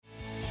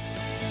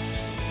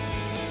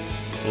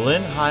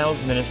Lynn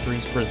Hiles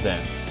Ministries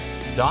presents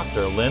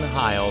Dr. Lynn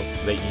Hiles,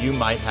 that you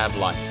might have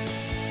life.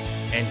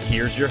 And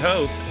here's your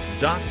host,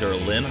 Dr.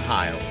 Lynn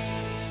Hiles.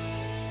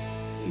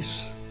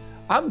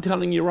 I'm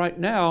telling you right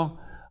now,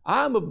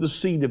 I'm of the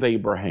seed of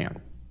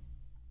Abraham.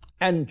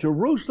 And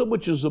Jerusalem,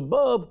 which is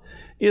above,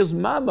 is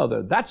my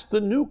mother. That's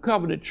the New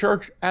Covenant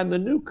church and the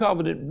New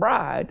Covenant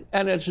bride.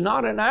 And it's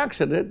not an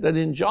accident that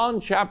in John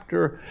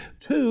chapter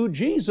 2,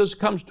 Jesus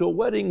comes to a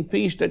wedding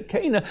feast at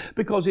Cana,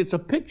 because it's a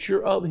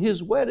picture of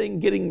his wedding,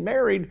 getting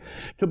married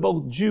to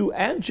both Jew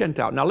and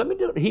Gentile. Now let me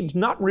do it. He's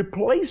not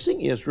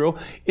replacing Israel.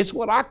 It's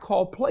what I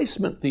call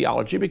placement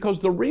theology, because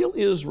the real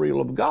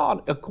Israel of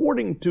God,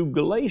 according to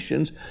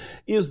Galatians,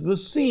 is the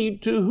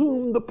seed to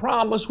whom the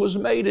promise was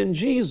made in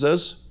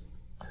Jesus,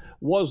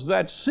 was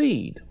that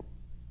seed.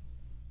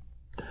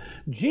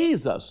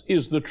 Jesus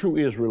is the true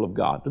Israel of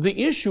God.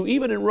 The issue,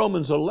 even in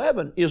Romans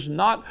 11, is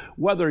not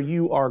whether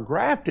you are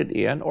grafted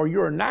in or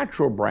you're a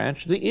natural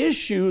branch. The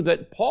issue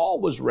that Paul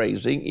was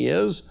raising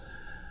is,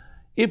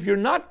 if you're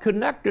not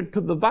connected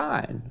to the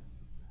vine,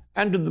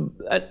 and to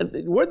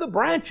we're the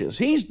branches,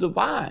 he's the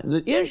vine.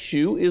 The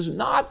issue is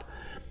not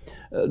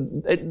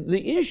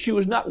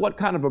what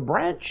kind of a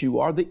branch you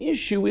are. The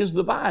issue is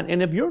the vine.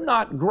 And if you're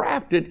not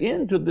grafted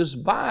into this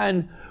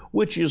vine,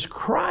 which is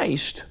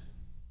Christ,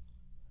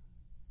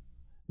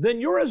 then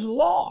you're as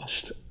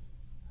lost.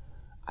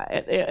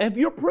 If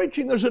you're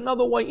preaching there's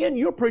another way in,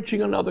 you're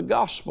preaching another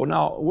gospel.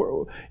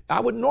 Now, I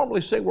would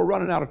normally say we're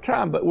running out of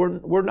time, but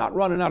we're not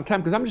running out of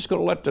time, because I'm just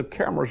going to let the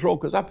cameras roll,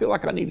 because I feel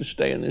like I need to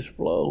stay in this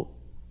flow.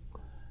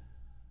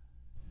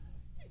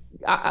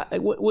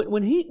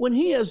 When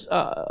he is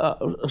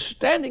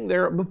standing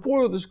there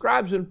before the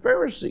scribes and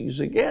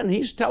Pharisees, again,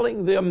 he's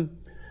telling them,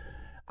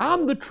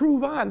 I'm the true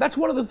vine. That's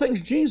one of the things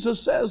Jesus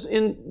says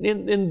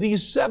in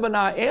these 7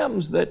 I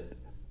Ams that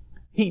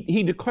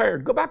he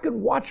declared. Go back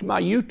and watch my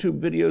YouTube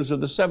videos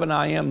of the 7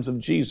 I Ams of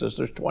Jesus.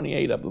 There's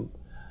 28 of them.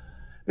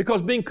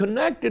 Because being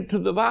connected to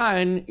the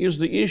vine is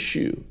the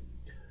issue.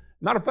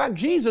 Matter of fact,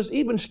 Jesus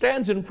even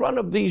stands in front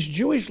of these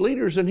Jewish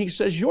leaders and he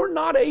says, you're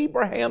not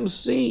Abraham's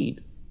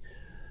seed.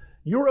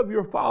 You're of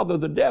your father,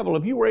 the devil.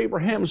 If you were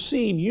Abraham's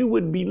seed, you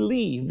would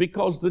believe,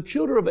 because the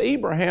children of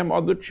Abraham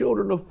are the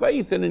children of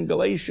faith. And in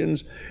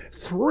Galatians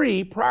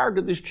 3, prior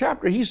to this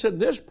chapter, he said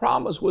this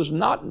promise was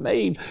not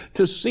made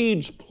to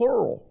seeds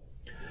plural.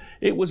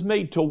 It was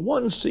made to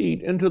one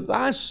seed, and to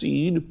thy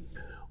seed,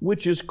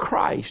 which is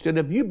Christ. And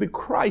if you be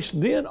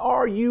Christ, then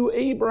are you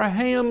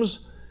Abraham's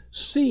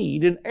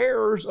seed and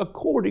heirs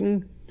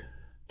according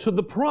to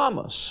the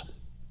promise.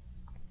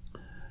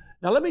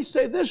 Now let me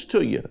say this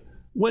to you.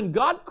 When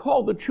God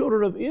called the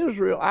children of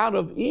Israel out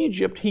of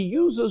Egypt, he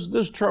uses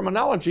this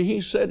terminology.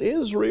 He said,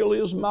 Israel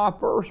is my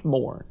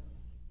firstborn,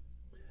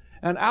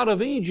 and out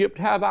of Egypt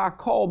have I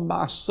called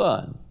my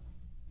son.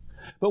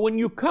 But when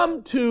you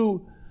come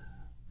to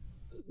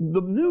the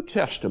New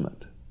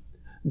Testament,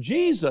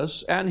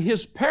 Jesus and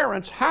his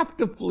parents have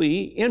to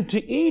flee into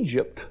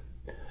Egypt,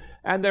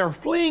 and they're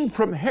fleeing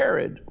from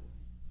Herod,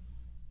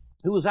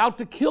 who was out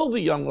to kill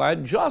the young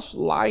lad, just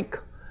like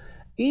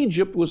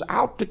Egypt was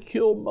out to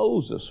kill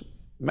Moses.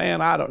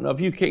 Man, I don't know. If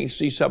you can't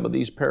see some of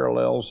these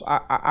parallels,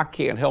 I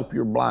can't help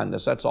your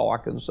blindness. That's all I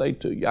can say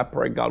to you. I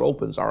pray God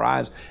opens our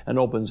eyes and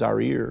opens our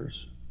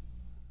ears.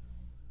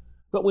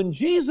 But when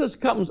Jesus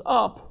comes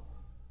up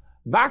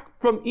back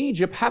from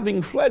Egypt,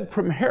 having fled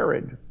from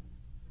Herod,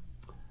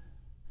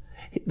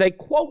 they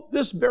quote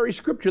this very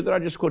scripture that I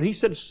just quoted. He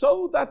said,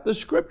 so that the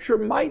scripture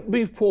might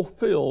be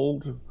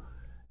fulfilled,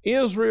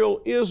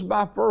 Israel is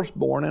my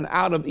firstborn, and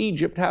out of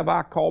Egypt have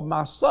I called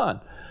my son.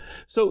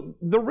 So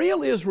the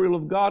real Israel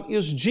of God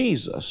is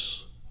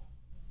Jesus.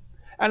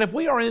 And if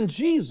we are in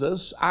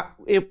Jesus,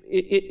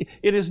 it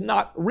is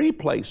not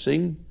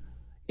replacing.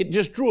 It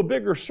just drew a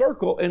bigger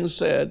circle and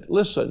said,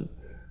 listen,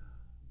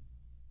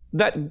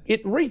 that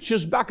it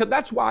reaches back. And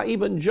that's why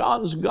even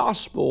John's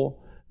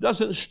gospel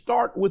doesn't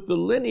start with the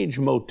lineage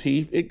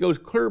motif. It goes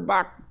clear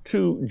back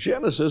to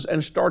Genesis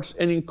and starts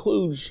and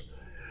includes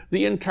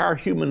the entire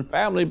human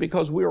family,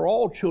 because we are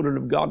all children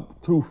of God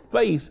through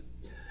faith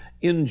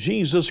in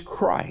Jesus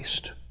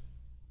Christ.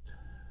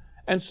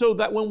 And so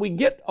that when we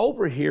get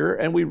over here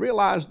and we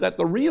realize that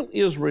the real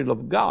Israel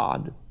of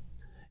God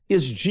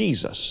is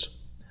Jesus,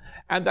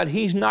 and that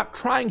he's not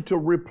trying to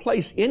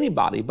replace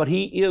anybody, but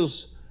he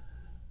is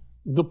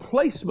the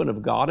placement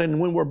of God, and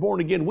when we're born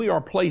again, we are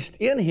placed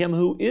in him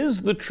who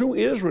is the true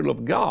Israel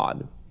of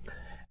God.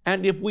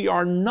 And if we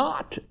are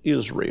not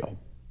Israel,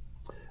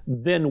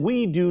 then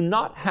we do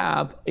not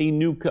have a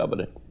new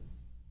covenant.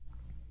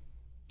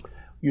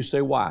 You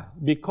say, why?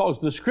 Because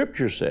the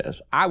scripture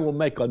says, I will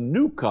make a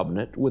new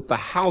covenant with the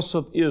house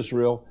of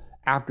Israel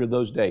after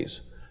those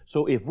days.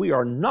 So if we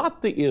are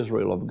not the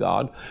Israel of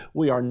God,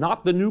 we are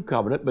not the new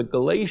covenant, but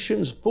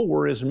Galatians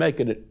 4 is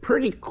making it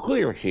pretty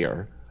clear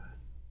here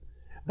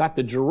that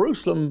the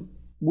Jerusalem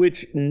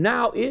which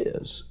now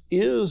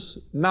is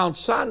Mount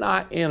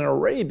Sinai in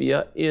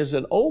Arabia, is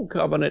an old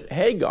covenant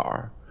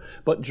Hagar,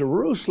 but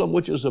Jerusalem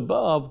which is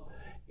above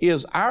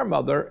is our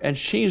mother, and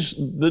she's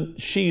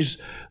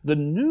the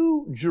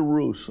new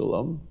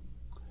Jerusalem.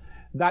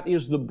 That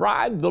is the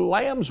bride, the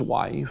Lamb's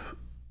wife.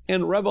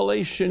 In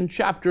Revelation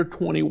chapter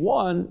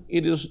 21,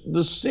 it is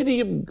the city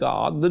of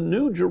God. The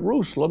new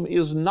Jerusalem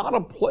is not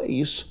a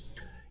place,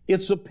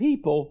 it's a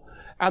people.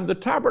 And the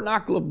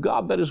tabernacle of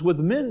God that is with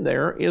men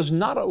there is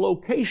not a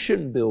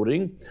location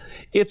building,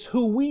 it's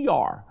who we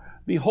are.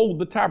 Behold,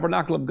 the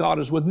tabernacle of God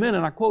is with men.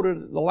 And I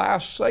quoted the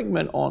last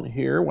segment on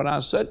here when I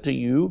said to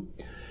you,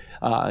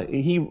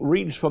 he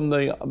reads from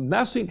the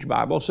Message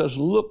Bible, says,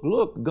 look,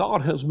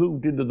 God has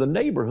moved into the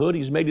neighborhood.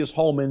 He's made his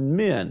home in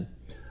men.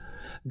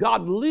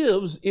 God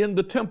lives in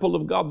the temple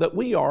of God that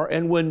we are.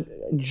 And when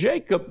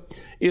Jacob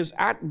is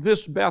at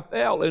this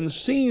Bethel and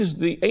sees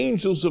the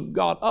angels of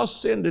God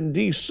ascend and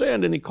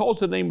descend, and he calls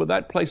the name of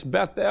that place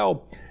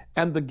Bethel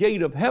and the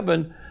gate of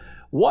heaven,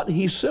 what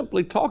he's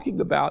simply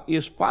talking about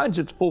is finds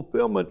its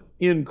fulfillment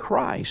in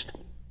Christ.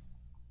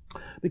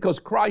 Because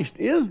Christ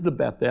is the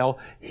Bethel,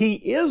 he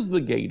is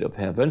the gate of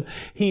heaven.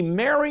 He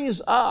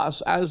marries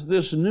us as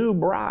this new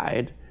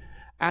bride,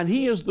 and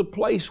he is the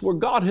place where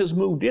God has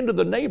moved into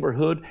the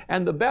neighborhood,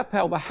 and the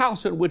Bethel, the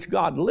house in which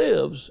God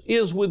lives,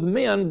 is with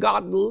men.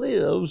 God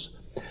lives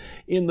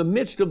in the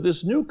midst of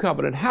this new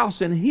covenant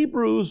house. In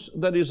Hebrews,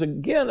 that is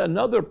again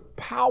another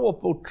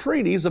powerful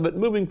treatise of it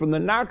moving from the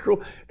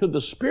natural to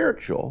the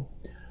spiritual,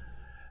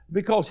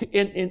 because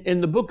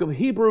in the book of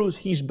Hebrews,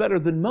 he's better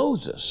than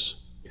Moses.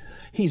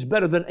 He's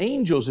better than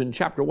angels in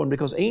chapter 1,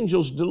 because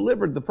angels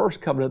delivered the first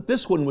covenant.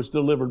 This one was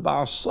delivered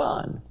by a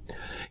son.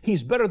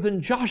 He's better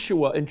than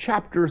Joshua in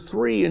chapter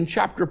 3 and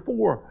chapter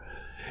 4.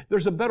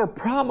 There's a better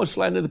promised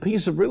land in the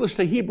piece of real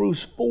estate.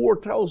 Hebrews 4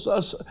 tells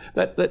us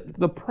that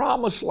the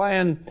promised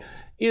land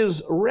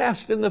is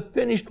rest in the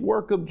finished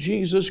work of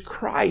Jesus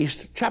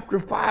Christ. Chapter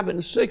 5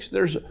 and 6,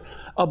 there's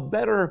a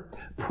better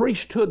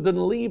priesthood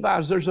than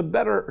Levi's. There's a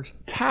better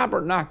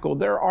tabernacle.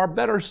 There are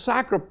better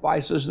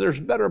sacrifices. There's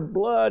better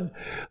blood.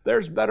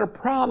 There's better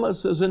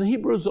promises. In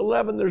Hebrews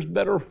 11, there's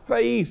better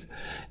faith.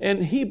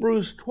 In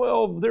Hebrews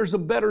 12, there's a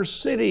better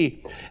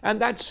city. And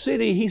that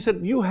city, he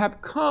said, you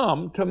have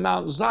come to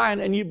Mount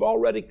Zion, and you've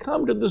already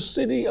come to the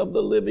city of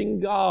the living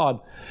God.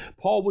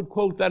 Paul would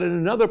quote that in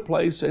another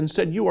place and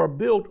said, you are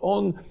built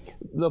on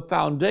the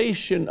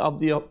foundation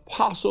of the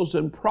apostles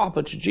and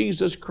prophets,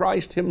 Jesus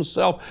Christ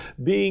himself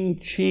being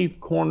chief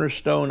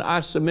cornerstone.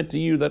 I submit to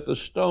you that the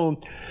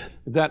stone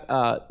that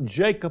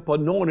Jacob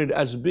anointed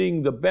as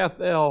being the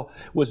Bethel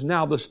was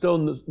now the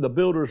stone the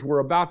builders were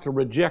about to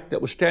reject,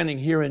 that was standing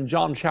here in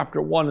John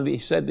chapter 1, and he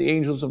said the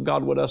angels of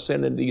God would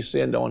ascend and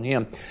descend on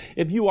him.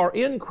 If you are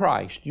in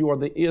Christ, you are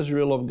the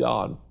Israel of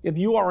God. If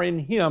you are in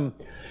him,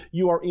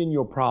 you are in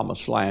your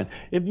promised land.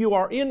 If you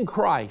are in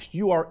Christ,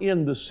 you are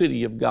in the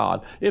city of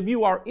God. If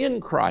you are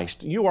in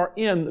Christ, you are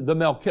in the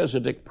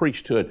Melchizedek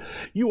priesthood.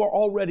 You are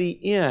already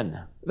in.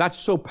 That's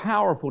so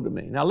powerful to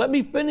me. Now let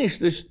me finish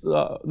this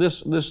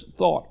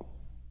thought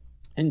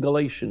in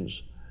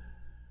Galatians,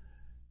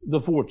 the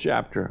 4th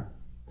chapter.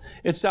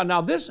 It's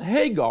now this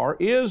Hagar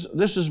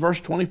this is verse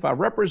 25,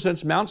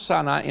 represents Mount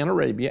Sinai in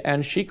Arabia,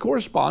 and she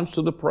corresponds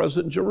to the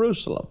present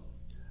Jerusalem.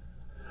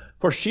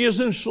 For she is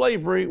in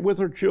slavery with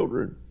her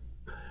children.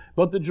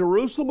 But the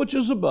Jerusalem which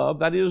is above,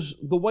 that is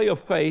the way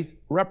of faith,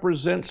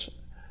 represents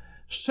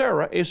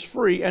Sarah is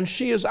free, and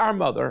she is our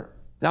mother.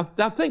 Now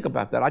think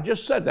about that. I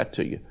just said that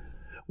to you.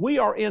 We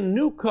are in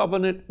new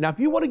covenant. Now, if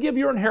you want to give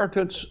your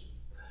inheritance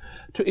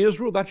to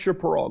Israel, that's your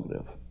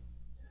prerogative.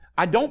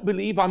 I don't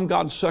believe I'm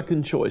God's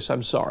second choice.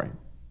 I'm sorry.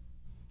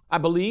 I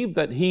believe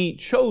that he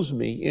chose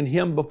me in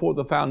him before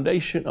the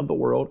foundation of the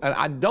world, and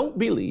I don't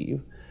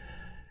believe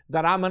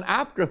that I'm an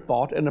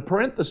afterthought in a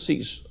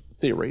parentheses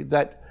theory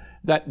that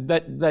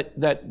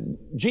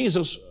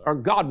Jesus or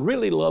God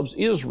really loves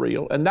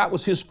Israel, and that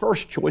was his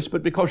first choice,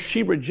 but because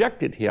she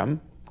rejected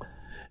him,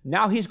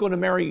 now he's going to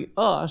marry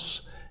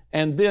us,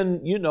 and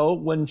then,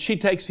 when she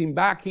takes him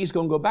back, he's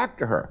going to go back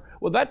to her.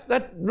 Well,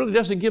 that really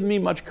doesn't give me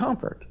much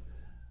comfort.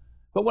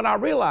 But when I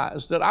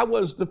realized that I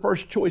was the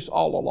first choice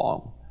all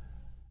along,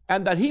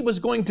 and that he was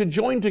going to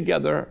join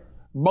together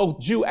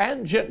both Jew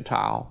and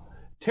Gentile,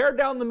 tear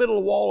down the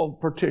middle wall of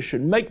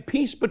partition, make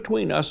peace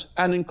between us,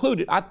 and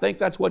include it. I think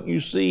that's what you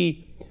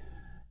see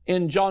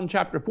in John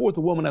chapter 4. The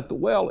woman at the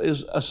well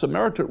is a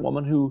Samaritan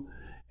woman who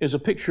is a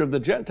picture of the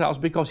Gentiles,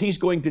 because he's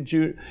going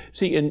to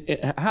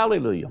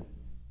hallelujah.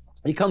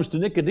 He comes to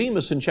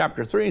Nicodemus in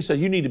chapter 3 and says,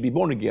 you need to be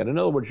born again. In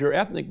other words, your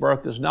ethnic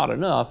birth is not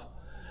enough,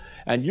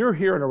 and you're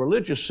here in a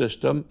religious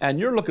system, and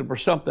you're looking for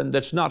something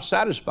that's not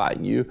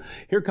satisfying you.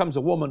 Here comes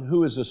a woman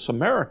who is a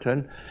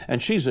Samaritan,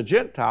 and she's a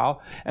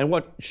Gentile, and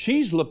what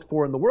she's looked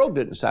for in the world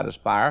didn't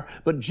satisfy her,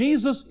 but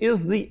Jesus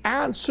is the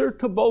answer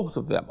to both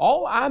of them.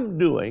 All I'm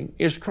doing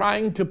is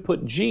trying to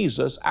put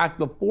Jesus at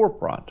the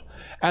forefront,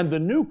 and the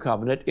new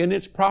covenant in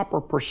its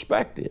proper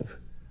perspective.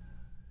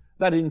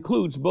 That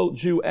includes both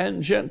Jew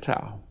and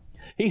Gentile.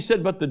 He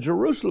said, but the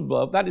Jerusalem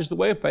above, that is the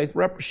way of faith,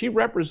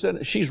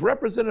 she's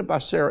represented by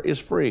Sarah, is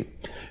free.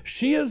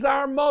 She is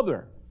our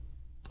mother.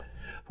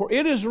 For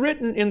it is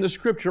written in the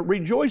scripture,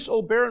 rejoice,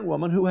 O barren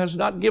woman who has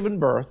not given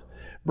birth.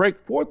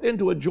 break forth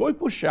into a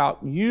joyful shout,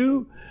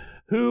 you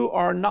who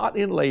are not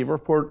in labor,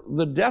 for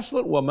the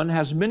desolate woman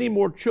has many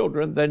more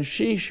children than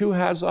she who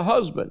has a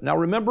husband. Now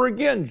remember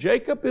again,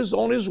 Jacob is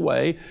on his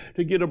way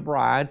to get a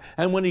bride,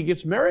 and when he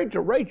gets married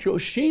to Rachel,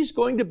 she's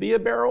going to be a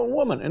barren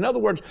woman. In other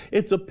words,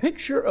 it's a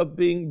picture of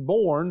being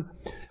born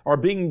or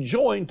being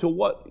joined to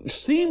what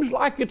seems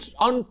like it's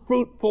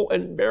unfruitful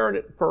and barren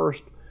at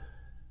first,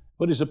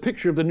 but is a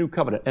picture of the new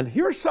covenant. And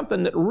here's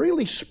something that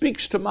really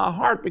speaks to my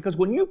heart, because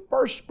when you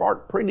first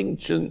start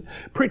preaching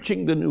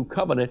the new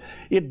covenant,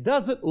 it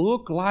doesn't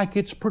look like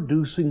it's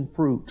producing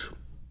fruit.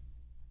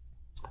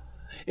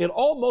 It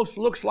almost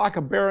looks like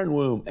a barren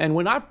womb. And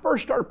when I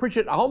first started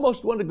preaching, I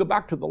almost wanted to go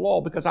back to the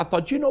law, because I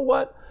thought, you know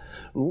what?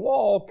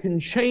 Law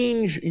can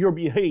change your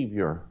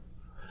behavior,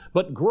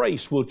 but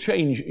grace will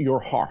change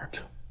your heart.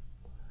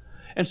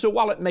 And so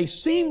while it may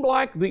seem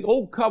like the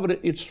old covenant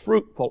is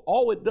fruitful,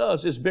 all it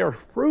does is bear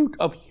fruit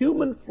of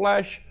human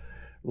flesh,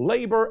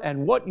 labor,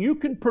 and what you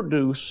can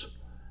produce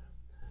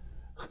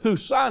through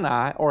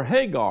Sinai or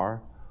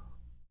Hagar.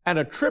 And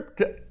a trip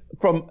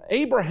from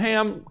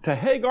Abraham to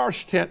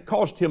Hagar's tent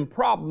caused him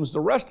problems the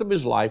rest of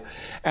his life.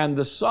 And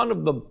the son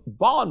of the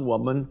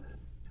bondwoman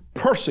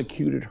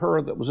persecuted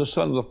her that was the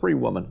son of the free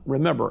woman.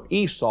 Remember,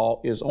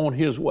 Esau is on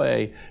his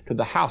way to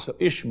the house of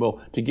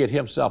Ishmael to get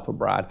himself a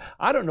bride.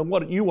 I don't know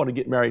what you want to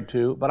get married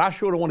to, but I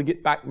sure don't want to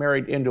get back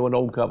married into an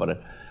old covenant.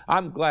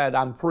 I'm glad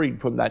I'm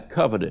freed from that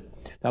covenant.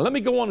 Now let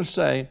me go on to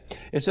say,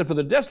 it said, for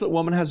the desolate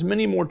woman has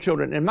many more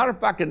children. And matter of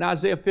fact, in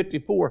Isaiah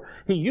 54,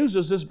 he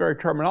uses this very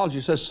terminology.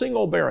 He says, sing,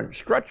 O barren,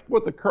 stretch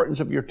forth the curtains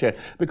of your tent,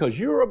 because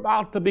you're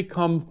about to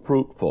become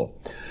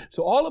fruitful.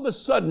 So all of a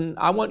sudden,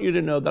 I want you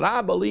to know that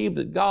I believe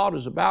that God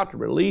is about to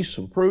release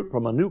some fruit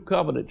from a new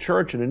covenant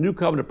church and a new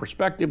covenant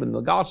perspective in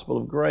the gospel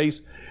of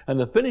grace and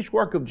the finished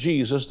work of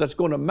Jesus that's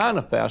going to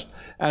manifest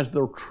as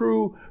the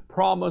true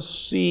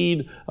promised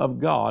seed of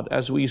God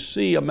as we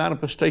see a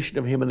manifestation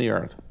of Him in the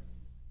earth.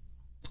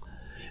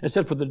 It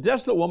said, for the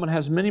desolate woman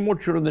has many more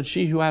children than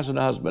she who has a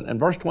husband. And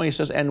verse 20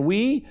 says, and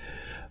we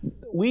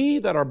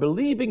that are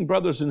believing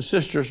brothers and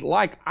sisters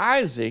like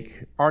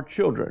Isaac are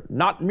children,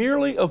 not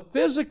merely of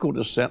physical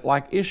descent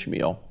like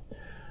Ishmael,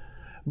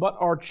 but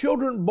are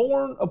children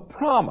born of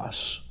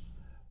promise,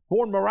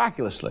 born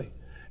miraculously,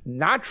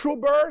 natural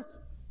birth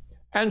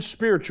and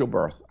spiritual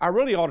birth. I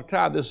really ought to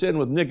tie this in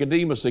with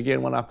Nicodemus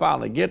again when I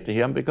finally get to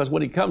him, because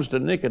when he comes to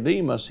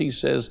Nicodemus, he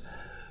says,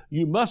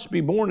 you must be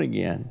born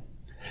again.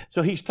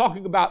 So he's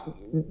talking about,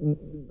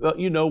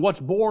 what's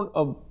born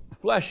of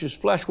flesh is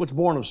flesh, what's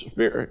born of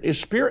spirit is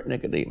spirit,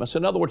 Nicodemus.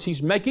 In other words,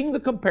 he's making the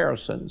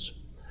comparisons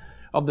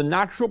of the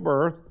natural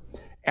birth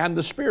and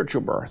the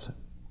spiritual birth.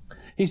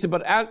 He said,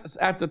 but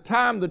at the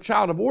time the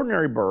child of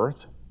ordinary birth,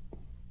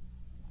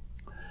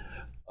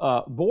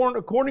 born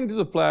according to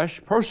the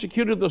flesh,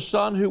 persecuted the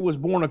son who was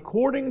born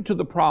according to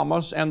the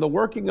promise and the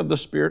working of the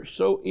Spirit,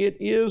 so it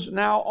is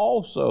now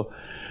also.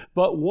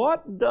 But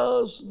what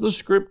does the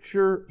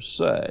Scripture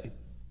say?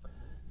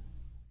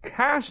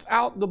 Cast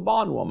out the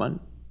bondwoman,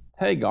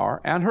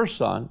 Hagar, and her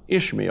son,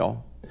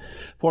 Ishmael,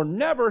 for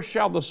never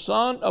shall the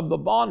son of the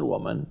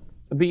bondwoman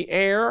be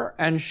heir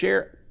and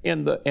share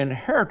in the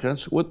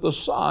inheritance with the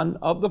son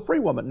of the free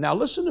woman. Now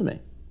listen to me.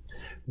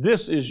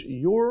 This is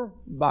your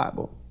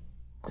Bible.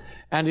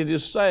 And it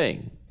is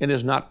saying, it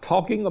is not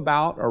talking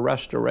about a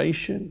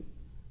restoration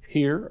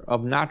here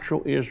of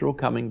natural Israel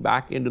coming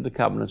back into the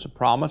covenants of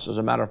promise. As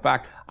a matter of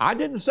fact, I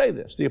didn't say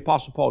this. The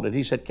Apostle Paul did.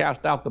 He said,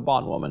 cast out the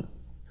bondwoman,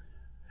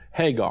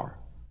 Hagar,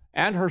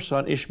 and her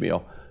son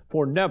Ishmael,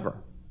 for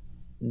never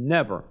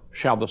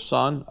shall the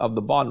son of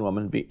the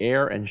bondwoman be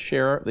heir and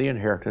share the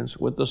inheritance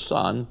with the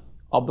son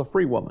of the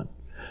free woman.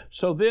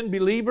 So then,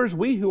 believers,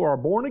 we who are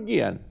born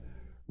again,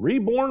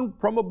 reborn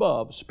from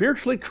above,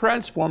 spiritually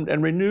transformed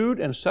and renewed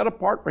and set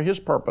apart for His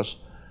purpose,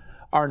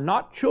 are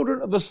not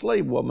children of the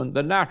slave woman,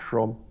 the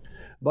natural,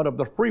 but of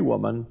the free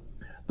woman,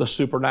 the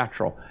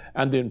supernatural.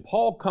 And then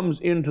Paul comes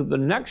into the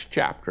next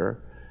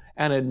chapter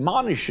and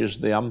admonishes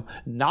them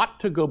not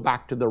to go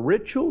back to the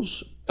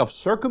rituals of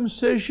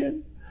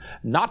circumcision,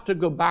 not to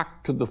go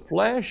back to the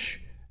flesh.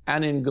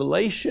 And in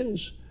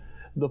Galatians,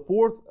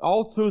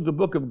 all through the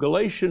book of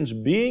Galatians,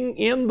 being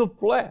in the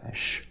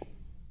flesh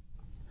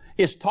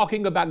is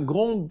talking about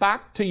going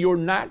back to your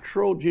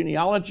natural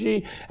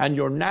genealogy and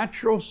your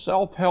natural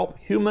self-help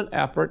human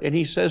effort. And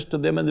he says to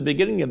them in the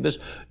beginning of this,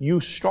 you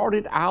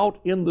started out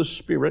in the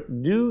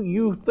Spirit. Do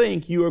you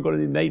think you are going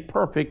to be made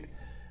perfect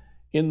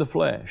in the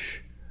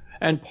flesh?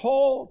 And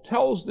Paul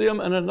tells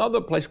them in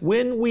another place,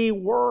 when we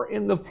were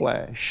in the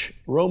flesh,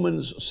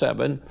 Romans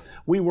 7,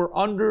 we were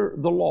under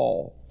the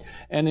law.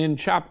 And in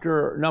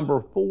chapter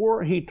number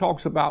 4, he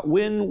talks about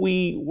when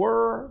we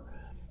were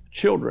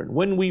children,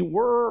 when we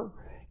were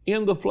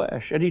in the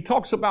flesh. And he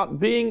talks about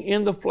being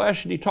in the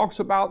flesh, and he talks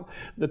about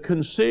the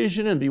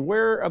concision and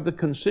beware of the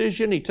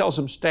concision. He tells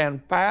them,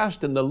 stand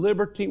fast in the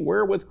liberty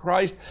wherewith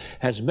Christ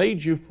has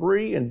made you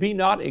free, and be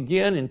not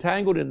again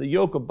entangled in the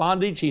yoke of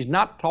bondage. He's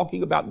not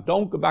talking about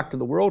don't go back to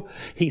the world.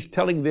 He's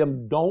telling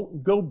them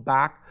don't go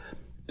back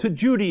to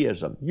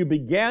Judaism. You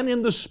began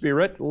in the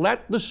Spirit,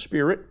 let the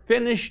Spirit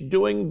finish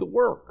doing the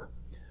work.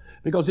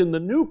 Because in the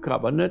New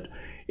Covenant,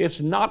 it's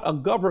not a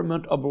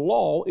government of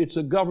law, it's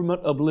a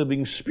government of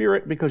living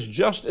Spirit, because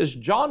just as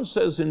John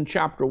says in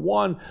chapter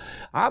 1,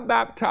 I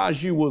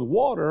baptize you with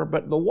water,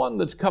 but the one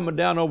that's coming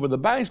down over the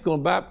bank is going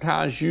to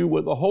baptize you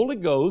with the Holy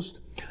Ghost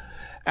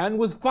and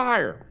with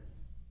fire.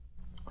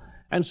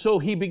 And so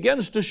he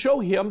begins to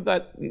show him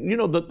that,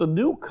 that the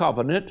New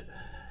Covenant,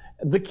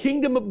 the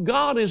kingdom of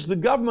God is the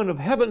government of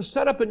heaven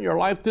set up in your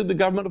life through the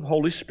government of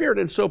Holy Spirit.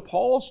 And so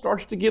Paul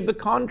starts to give the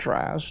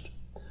contrast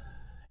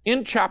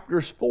in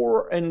chapters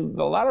 4 and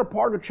the latter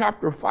part of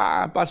chapter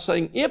 5 by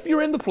saying, if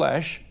you're in the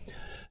flesh,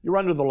 you're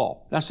under the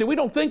law. Now see, we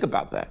don't think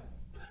about that.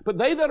 But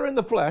they that are in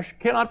the flesh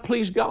cannot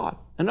please God.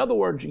 In other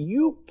words,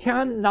 you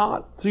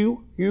cannot,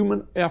 through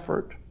human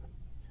effort,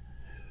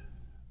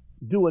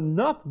 do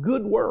enough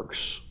good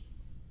works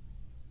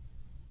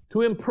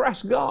to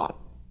impress God.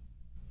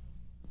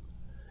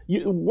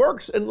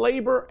 Works and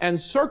labor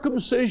and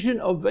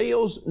circumcision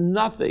avails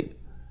nothing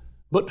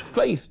but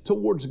faith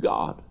towards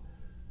God.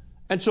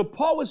 And so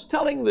Paul is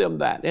telling them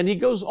that. And he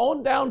goes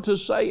on down to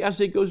say, as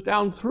he goes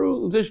down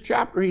through this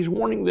chapter, he's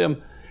warning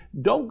them,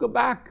 don't go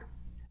back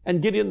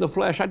and get in the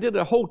flesh. I did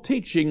a whole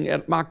teaching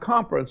at my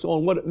conference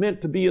on what it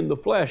meant to be in the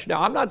flesh.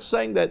 Now, I'm not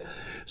saying that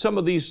some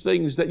of these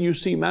things that you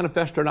see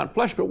manifest are not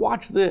flesh, but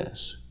watch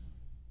this.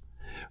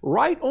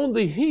 Right on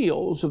the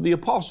heels of the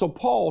Apostle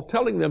Paul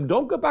telling them,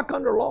 don't go back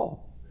under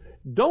law.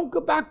 Don't go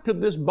back to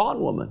this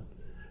bondwoman.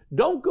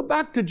 Don't go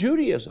back to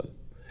Judaism.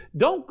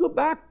 Don't go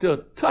back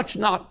to touch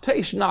not,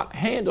 taste not,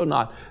 handle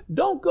not.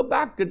 Don't go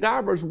back to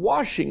divers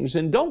washings,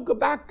 and don't go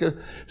back to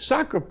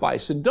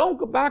sacrifice, and don't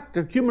go back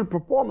to human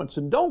performance,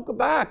 and don't go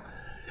back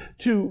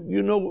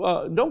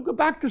to, don't go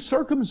back to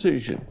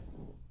circumcision.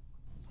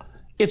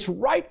 It's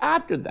right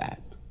after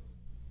that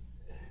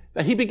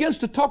he begins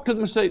to talk to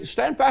them and say,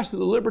 stand fast to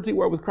the liberty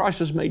wherewith Christ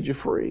has made you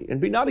free, and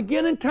be not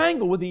again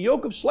entangled with the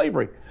yoke of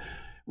slavery.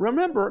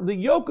 Remember, the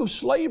yoke of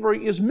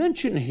slavery is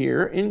mentioned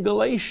here in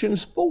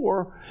Galatians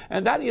 4,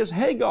 and that is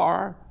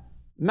Hagar,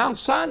 Mount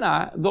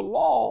Sinai. The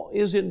law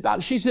is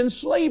she's in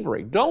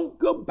slavery. Don't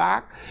go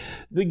back.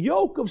 The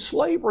yoke of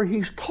slavery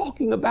he's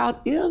talking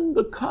about in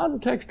the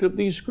context of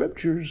these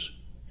scriptures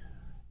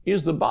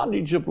is the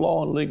bondage of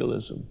law and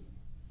legalism.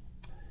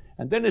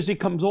 And then as he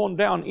comes on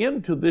down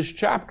into this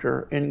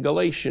chapter in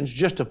Galatians,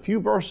 just a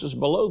few verses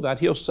below that,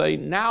 he'll say,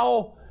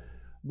 now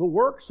the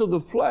works of the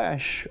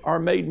flesh are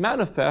made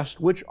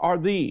manifest, which are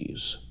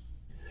these: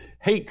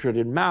 hatred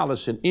and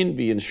malice and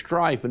envy and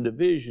strife and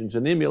divisions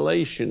and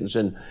emulations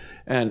and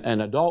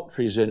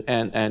adulteries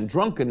and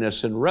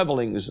drunkenness and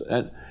revelings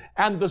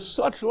and the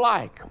such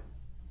like.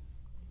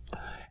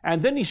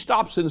 And then he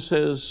stops and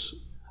says,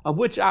 of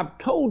which I've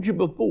told you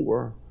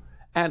before,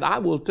 and I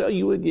will tell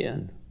you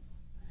again,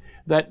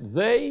 that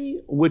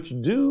they which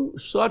do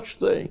such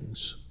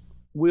things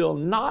will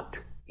not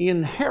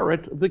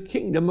inherit the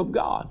kingdom of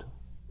God.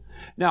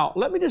 Now,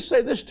 let me just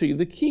say this to you.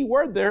 The key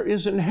word there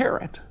is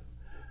inherit,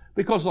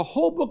 because the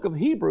whole book of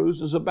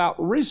Hebrews is about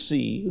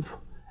receive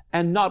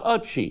and not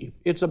achieve.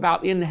 It's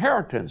about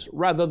inheritance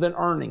rather than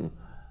earning.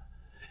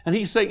 And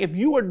he's saying, if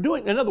you are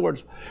doing, in other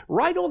words,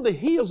 right on the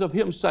heels of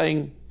him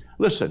saying,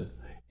 listen,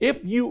 if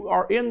you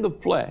are in the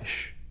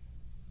flesh,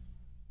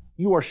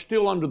 you are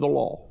still under the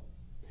law.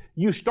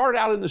 You start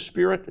out in the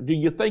Spirit. Do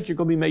you think you're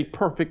going to be made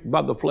perfect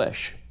by the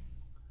flesh?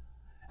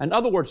 In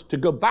other words, to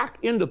go back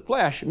into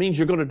flesh means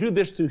you're going to do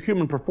this through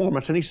human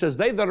performance. And he says,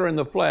 they that are in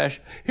the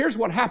flesh, here's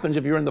what happens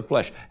if you're in the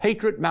flesh: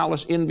 hatred,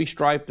 malice, envy,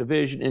 strife,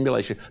 division,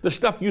 emulation. The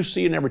stuff you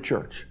see in every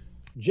church.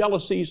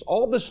 Jealousies,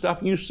 all the stuff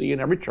you see in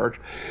every church.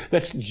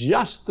 That's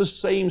just the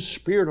same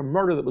spirit of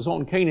murder that was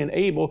on Cain and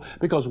Abel,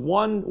 because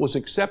one was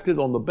accepted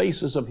on the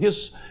basis of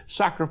his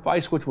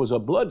sacrifice, which was a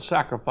blood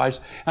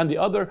sacrifice, and the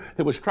other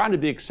that was trying to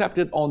be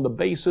accepted on the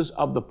basis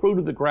of the fruit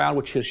of the ground,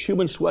 which his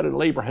human sweat and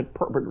labor had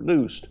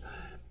produced.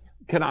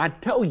 Can I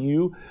tell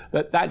you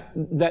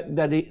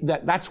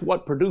that's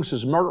what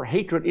produces murder,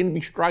 hatred, envy,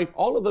 strife?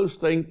 All of those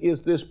things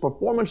is this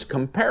performance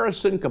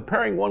comparison,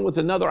 comparing one with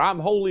another. I'm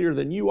holier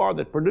than you are,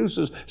 that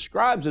produces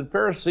scribes and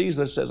Pharisees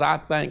that says, I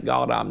thank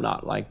God I'm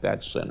not like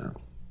that sinner.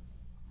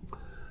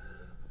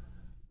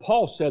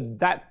 Paul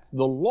said that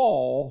the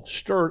law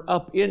stirred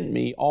up in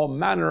me all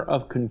manner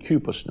of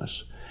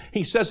concupiscence.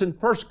 He says in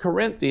 1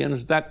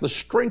 Corinthians that the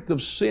strength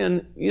of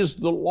sin is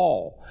the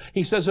law.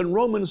 He says in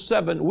Romans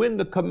 7, when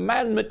the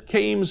commandment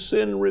came,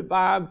 sin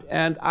revived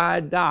and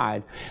I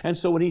died. And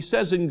so when he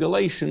says in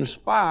Galatians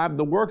 5,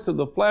 the works of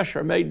the flesh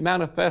are made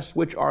manifest,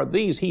 which are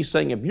these, he's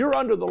saying, if you're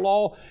under the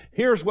law,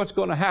 here's what's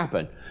going to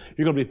happen.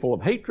 You're going to be full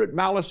of hatred,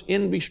 malice,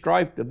 envy,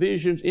 strife,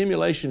 divisions,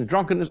 emulation,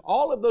 drunkenness,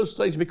 all of those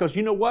things, because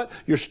you know what?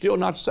 You're still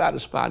not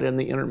satisfied in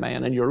the inner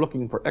man, and you're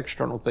looking for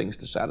external things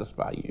to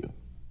satisfy you.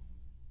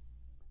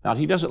 Now,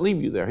 he doesn't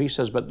leave you there. He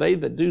says, but they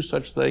that do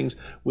such things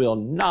will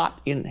not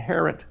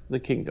inherit the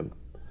kingdom.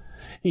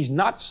 He's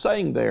not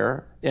saying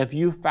there, if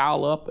you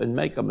foul up and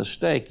make a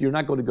mistake, you're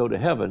not going to go to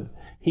heaven.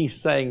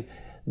 He's saying,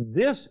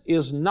 this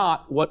is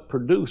not what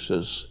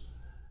produces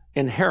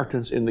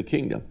inheritance in the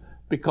kingdom.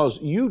 because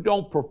you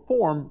don't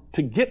perform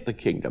to get the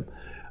kingdom.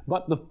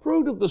 But the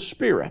fruit of the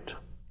Spirit,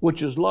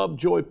 which is love,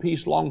 joy,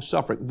 peace,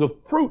 long-suffering, the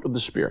fruit of the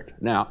Spirit.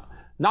 Now,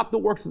 not the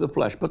works of the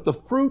flesh, but the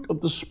fruit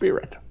of the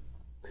Spirit.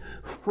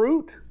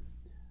 Fruit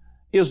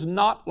is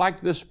not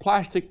like this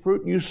plastic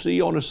fruit you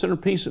see on a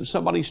centerpiece at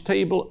somebody's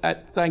table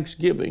at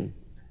Thanksgiving.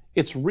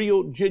 It's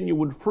real,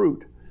 genuine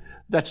fruit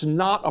that's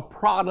not a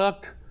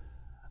product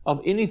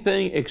of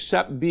anything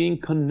except being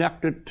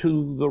connected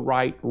to the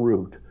right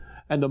root.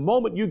 And the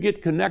moment you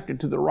get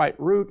connected to the right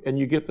root and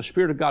you get the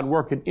Spirit of God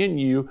working in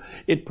you,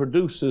 it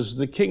produces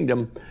the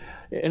kingdom.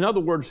 In other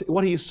words,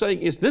 what he's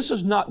saying is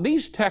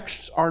these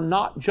texts are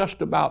not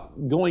just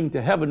about going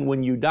to heaven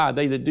when you die.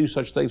 They that do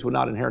such things will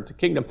not inherit the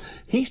kingdom.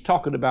 He's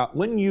talking about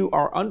when you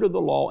are under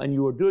the law and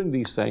you are doing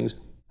these things,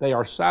 they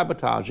are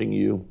sabotaging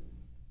you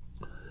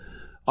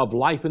of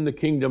life in the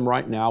kingdom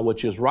right now,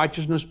 which is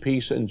righteousness,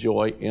 peace, and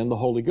joy in the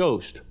Holy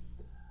Ghost.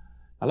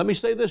 Now, let me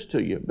say this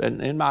to you.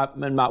 In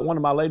one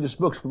of my latest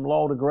books, From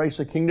Law to Grace,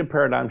 A Kingdom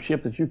Paradigm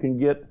Shift, that you can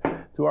get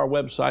through our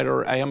website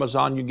or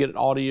Amazon. You get it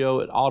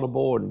audio at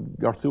Audible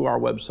or through our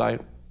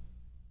website.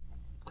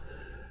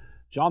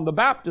 John the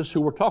Baptist,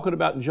 who we're talking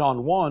about in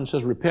John 1,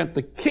 says, repent,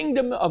 the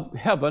kingdom of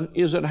heaven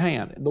is at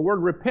hand. The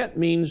word repent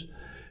means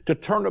to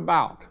turn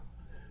about,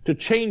 to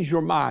change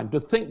your mind, to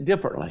think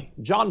differently.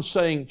 John's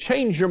saying,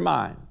 change your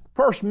mind.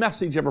 First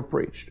message ever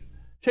preached.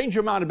 Change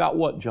your mind about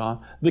what,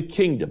 John? The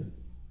kingdom.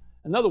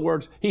 In other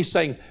words, he's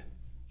saying,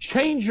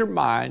 change your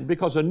mind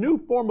because a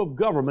new form of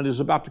government is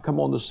about to come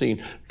on the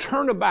scene.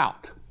 Turn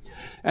about.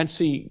 And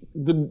see,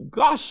 the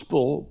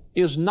gospel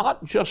is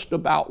not just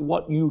about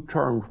what you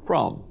turn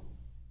from.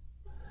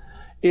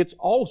 It's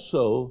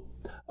also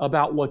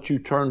about what you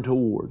turn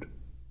toward.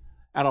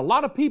 And a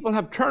lot of people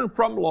have turned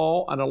from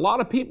law, and a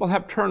lot of people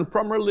have turned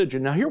from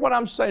religion. Now, hear what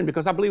I'm saying,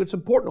 because I believe it's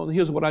important.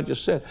 Here's what I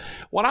just said.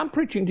 What I'm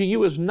preaching to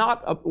you is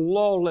not a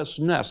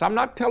lawlessness. I'm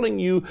not telling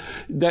you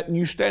that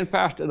you stand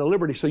fast in a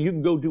liberty so you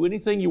can go do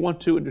anything you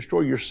want to and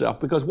destroy yourself,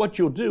 because what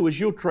you'll do is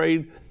you'll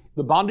trade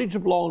the bondage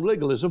of law and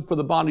legalism for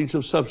the bondage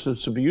of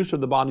substance abuse or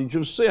the bondage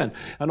of sin.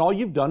 And all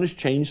you've done is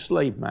change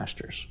slave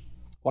masters.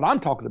 What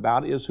I'm talking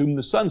about is whom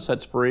the Son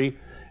sets free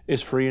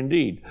is free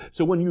indeed.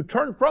 So when you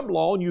turn from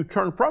law and you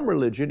turn from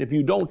religion, if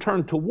you don't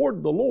turn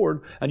toward the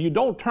Lord and you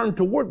don't turn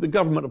toward the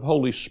government of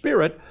Holy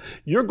Spirit,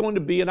 you're going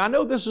to be, and I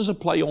know this is a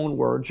play on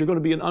words, you're going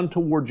to be an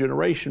untoward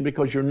generation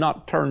because you're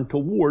not turned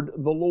toward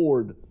the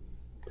Lord.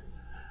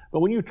 But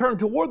when you turn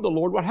toward the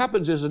Lord, what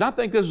happens is, and I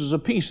think this is a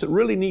piece that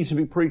really needs to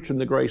be preached in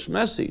the grace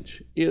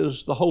message,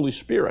 is the Holy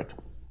Spirit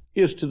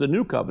is to the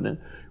new covenant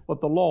what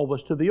the law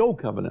was to the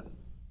old covenant.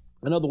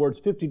 In other words,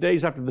 50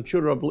 days after the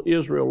children of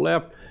Israel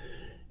left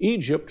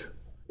Egypt,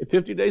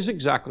 50 days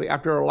exactly,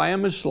 after a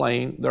lamb is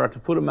slain, they're at the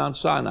foot of Mount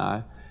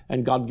Sinai,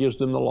 and God gives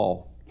them the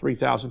law.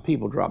 3,000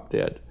 people drop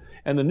dead.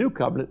 And the new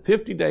covenant,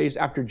 50 days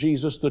after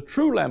Jesus, the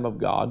true Lamb of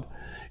God,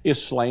 is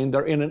slain,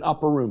 they're in an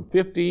upper room.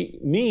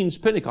 50 means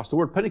Pentecost. The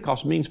word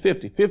Pentecost means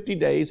 50. 50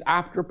 days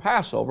after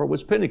Passover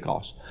was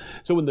Pentecost.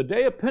 So when the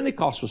day of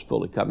Pentecost was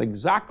fully come,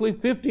 exactly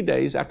 50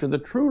 days after the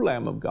true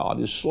Lamb of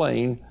God is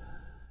slain,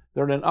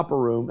 they're in an upper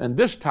room. And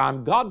this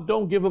time, God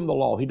don't give them the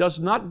law. He does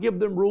not give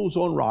them rules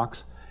on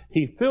rocks.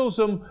 He fills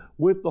them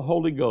with the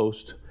Holy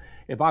Ghost.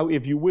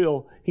 If you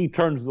will, He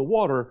turns the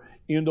water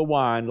into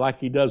wine like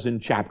He does in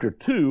chapter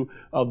 2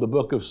 of the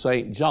book of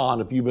St.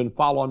 John, if you've been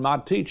following my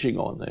teaching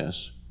on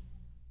this.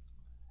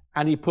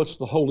 And He puts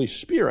the Holy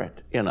Spirit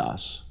in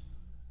us.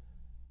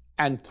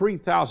 And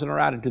 3,000 are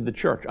added to the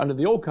church. Under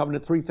the old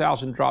covenant,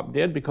 3,000 drop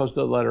dead because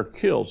the letter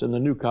kills. In the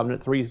new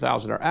covenant,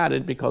 3,000 are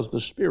added because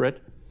the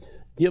Spirit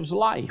gives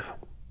life.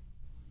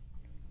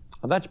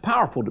 Now, that's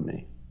powerful to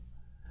me.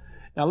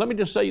 Now, let me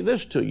just say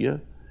this to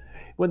you.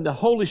 When the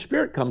Holy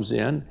Spirit comes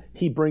in,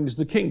 He brings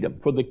the kingdom.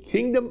 For the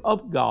kingdom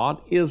of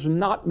God is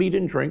not meat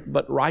and drink,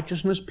 but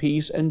righteousness,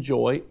 peace, and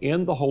joy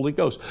in the Holy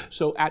Ghost.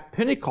 So at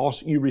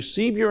Pentecost, you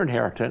receive your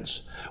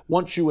inheritance.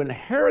 Once you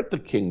inherit the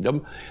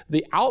kingdom,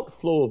 the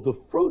outflow of the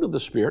fruit of the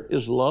Spirit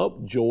is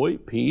love, joy,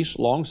 peace,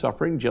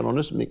 long-suffering,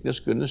 gentleness, meekness,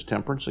 goodness,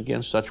 temperance.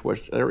 Against such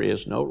which there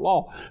is no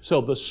law. So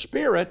the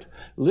Spirit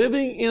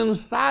living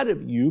inside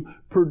of you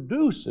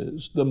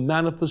produces the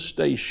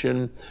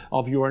manifestation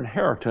of your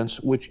inheritance,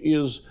 which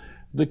is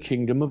the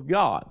kingdom of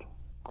God.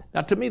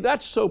 Now, to me,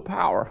 that's so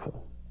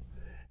powerful.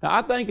 Now,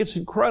 I think it's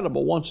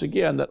incredible, once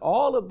again, that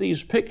all of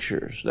these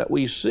pictures that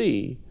we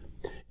see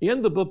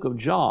in the book of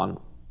John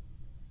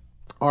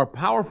are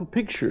powerful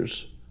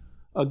pictures,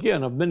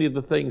 again, of many of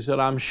the things that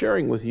I'm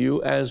sharing with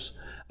you, as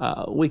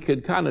we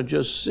could kind of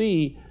just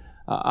see.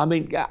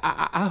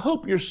 I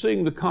hope you're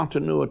seeing the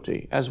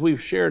continuity as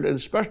we've shared, and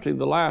especially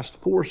the last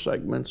 4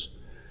 segments,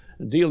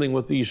 dealing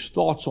with these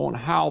thoughts on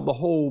how the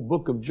whole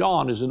book of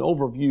John is an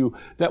overview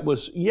that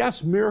was,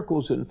 yes,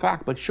 miracles in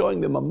fact, but showing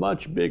them a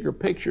much bigger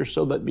picture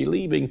so that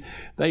believing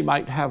they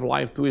might have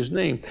life through His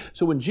name.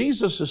 So when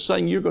Jesus is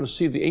saying you're going to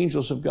see the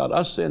angels of God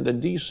ascend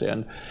and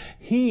descend,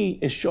 He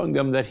is showing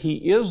them that He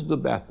is the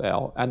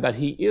Bethel and that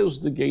He is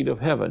the gate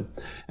of heaven.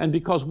 And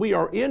because we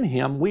are in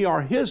Him, we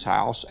are His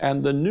house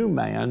and the new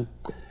man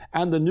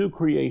And the new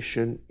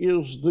creation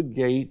is the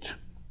gate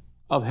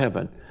of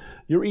heaven.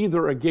 You're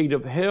either a gate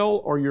of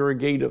hell or you're a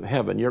gate of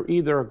heaven. You're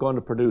either going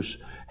to produce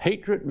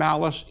hatred,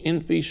 malice,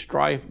 envy,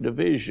 strife,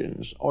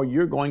 divisions, or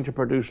you're going to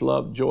produce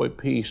love, joy,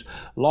 peace,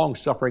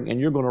 long-suffering, and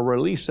you're going to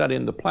release that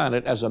in the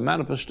planet as a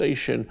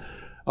manifestation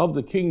of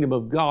the kingdom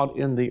of God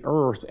in the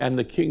earth, and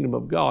the kingdom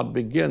of God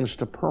begins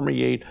to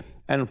permeate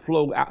and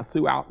flow out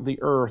throughout the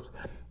earth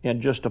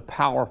in just a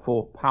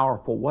powerful,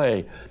 powerful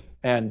way.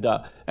 And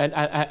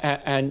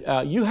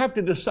you have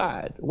to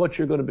decide what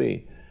you're going to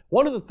be.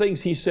 One of the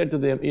things he said to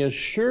them is,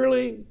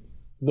 surely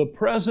the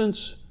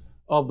presence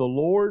of the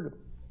Lord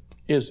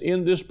is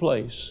in this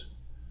place,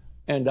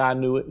 and I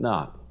knew it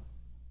not.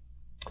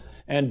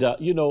 And,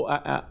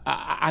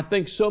 I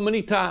think so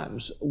many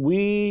times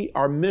we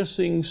are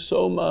missing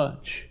so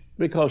much,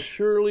 because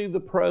surely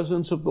the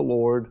presence of the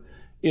Lord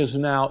is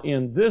now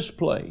in this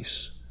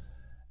place,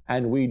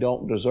 and we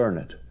don't discern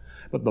it.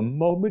 But the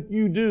moment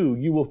you do,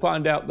 you will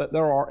find out that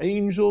there are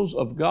angels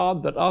of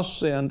God that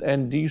ascend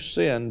and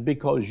descend,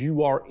 because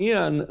you are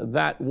in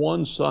that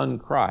one Son,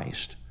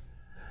 Christ.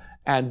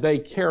 And they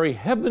carry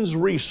heaven's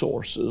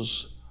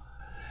resources.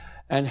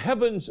 And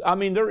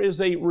there is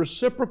a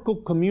reciprocal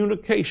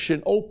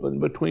communication open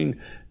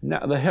between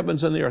the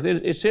heavens and the earth.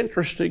 It's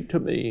interesting to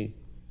me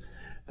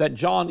that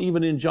John,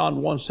 even in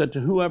John 1, said, to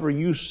whoever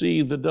you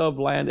see the dove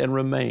land and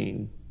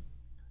remain,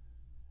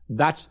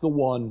 that's the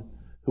one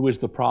who is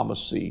the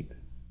promised seed.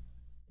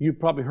 You've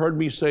probably heard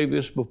me say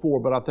this before,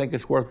 but I think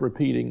it's worth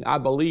repeating. I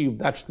believe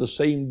that's the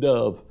same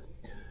dove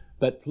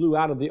that flew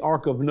out of the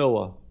ark of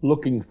Noah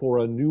looking for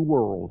a new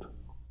world.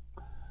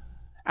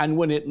 And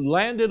when it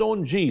landed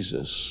on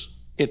Jesus,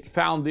 it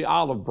found the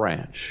olive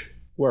branch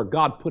where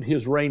God put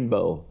His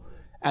rainbow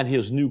and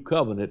His new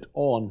covenant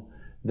on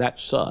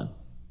that Son.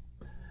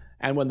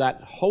 And when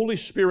that Holy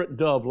Spirit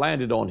dove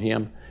landed on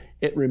Him,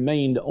 it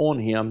remained on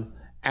Him,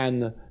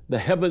 and the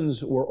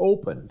heavens were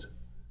opened.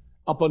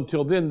 Up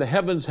until then, the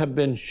heavens have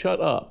been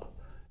shut up,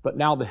 but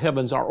now the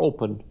heavens are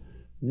open,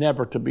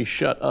 never to be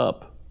shut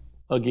up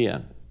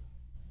again.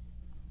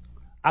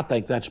 I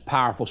think that's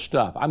powerful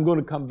stuff. I'm going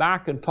to come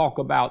back and talk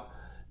about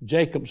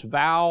Jacob's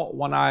vow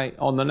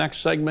on the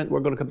next segment.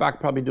 We're going to come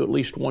back, probably do at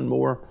least one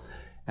more,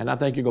 and I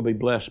think you're going to be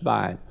blessed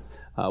by it.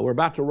 We're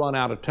about to run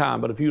out of time,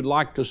 but if you'd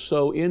like to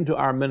sow into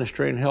our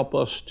ministry and help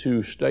us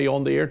to stay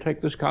on the air,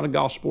 take this kind of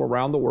gospel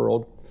around the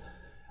world,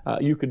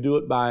 you can do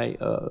it by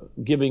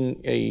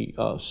giving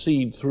a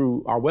seed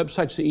through our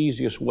website. It's the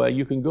easiest way.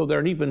 You can go there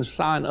and even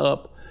sign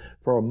up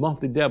for a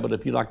monthly debit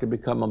if you'd like to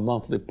become a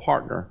monthly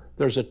partner.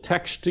 There's a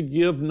text to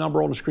give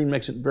number on the screen,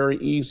 makes it very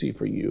easy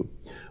for you.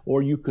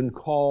 Or you can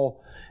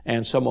call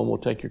and someone will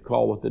take your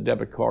call with a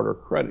debit card or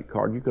credit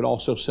card. You could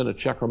also send a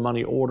check or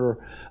money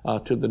order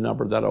to the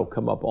number that'll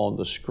come up on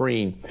the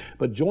screen.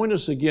 But join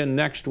us again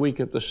next week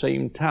at the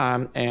same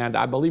time, and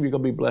I believe you're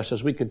going to be blessed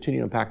as we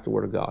continue to unpack the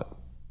Word of God.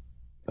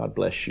 God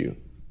bless you.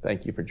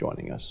 Thank you for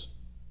joining us.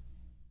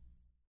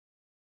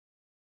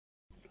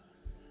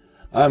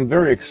 I'm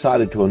very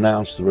excited to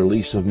announce the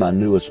release of my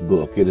newest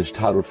book. It is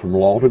titled From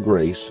Law to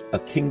Grace, A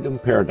Kingdom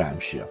Paradigm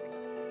Shift.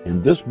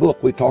 In this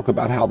book, we talk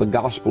about how the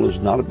gospel is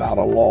not about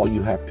a law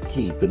you have to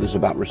keep. It is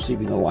about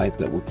receiving a life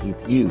that will keep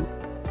you.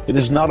 It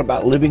is not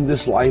about living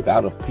this life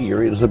out of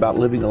fear. It is about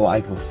living a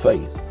life of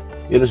faith.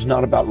 It is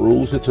not about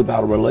rules. It's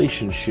about a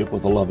relationship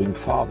with a loving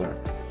Father.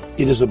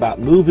 It is about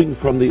moving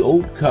from the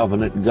old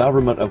covenant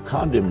government of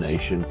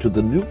condemnation to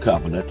the new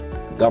covenant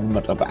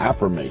government of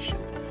affirmation.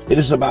 It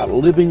is about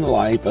living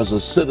life as a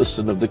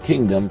citizen of the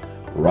kingdom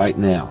right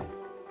now.